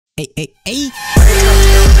Hey.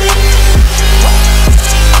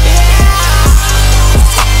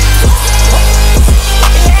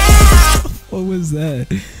 What was that?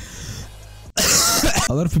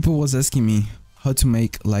 A lot of people was asking me how to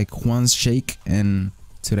make like one shake, and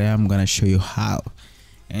today I'm gonna show you how.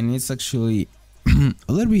 And it's actually a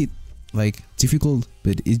little bit like difficult,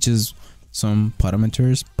 but it's just some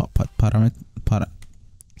parameters.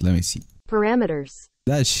 Let me see. Parameters.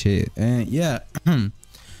 That shit. And yeah.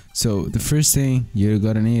 So the first thing you're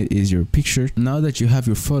gonna need is your picture. Now that you have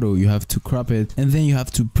your photo, you have to crop it, and then you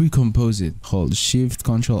have to pre-compose it. Hold Shift,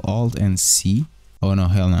 Control, Alt, and C. Oh no,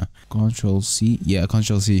 hell no. Control C. Yeah,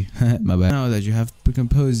 Control C. My bad. Now that you have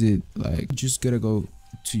pre-composed it, like, you just gotta go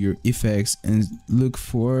to your effects and look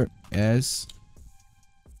for S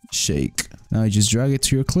shake. Now you just drag it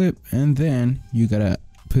to your clip, and then you gotta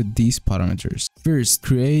put these parameters. First,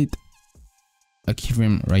 create a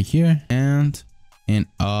keyframe right here, and in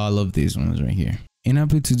all of these ones right here. In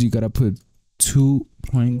amplitude, you gotta put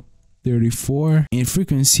 2.34. In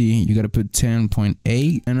frequency, you gotta put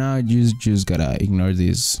 10.8. And now you just gotta ignore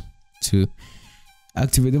these two.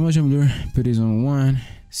 Activate the motion blur, put this on 1,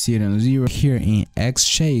 see it on 0. Here in X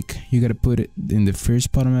shake, you gotta put it in the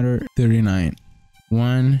first parameter, 39,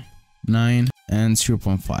 1, 9, and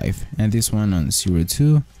 0.5. And this one on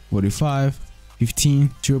 0.2, 45, 15,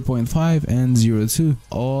 0.5, and 0.2,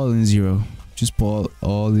 all in 0. Just pull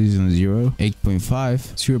all these in 0,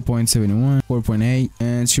 8.5, 0.71, 4.8,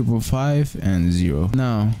 and 0.5, and 0.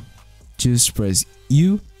 Now, just press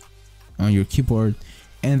U on your keyboard,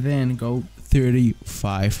 and then go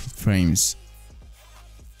 35 frames.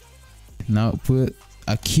 Now put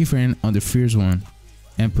a keyframe on the first one,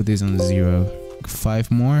 and put this on 0.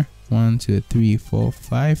 5 more, 1, 2, 3, 4,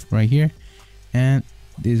 5, right here, and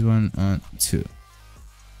this one on 2.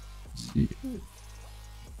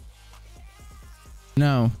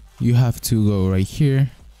 Now you have to go right here,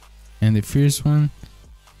 and the first one,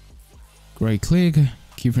 right click,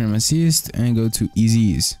 keyframe assist, and go to easy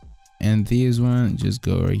ease. And this one, just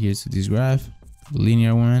go right here to this graph,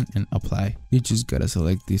 linear one, and apply. You just gotta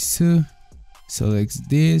select these two, select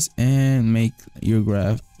this, and make your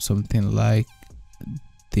graph something like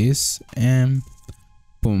this, and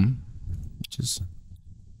boom. Just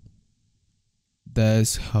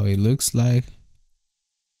that's how it looks like.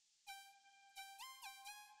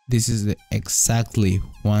 This is the exactly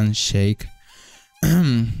one shake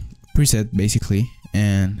preset basically,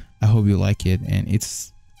 and I hope you like it. And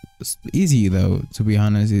it's easy though, to be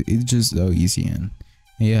honest. It's just so easy. And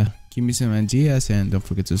yeah, give me some ideas, and don't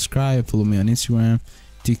forget to subscribe, follow me on Instagram,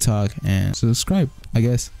 TikTok, and subscribe, I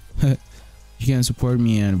guess. You can support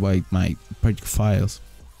me and buy my project files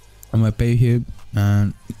on my page,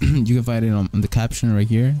 and you can find it on the caption right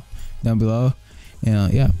here down below.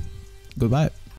 And yeah, goodbye.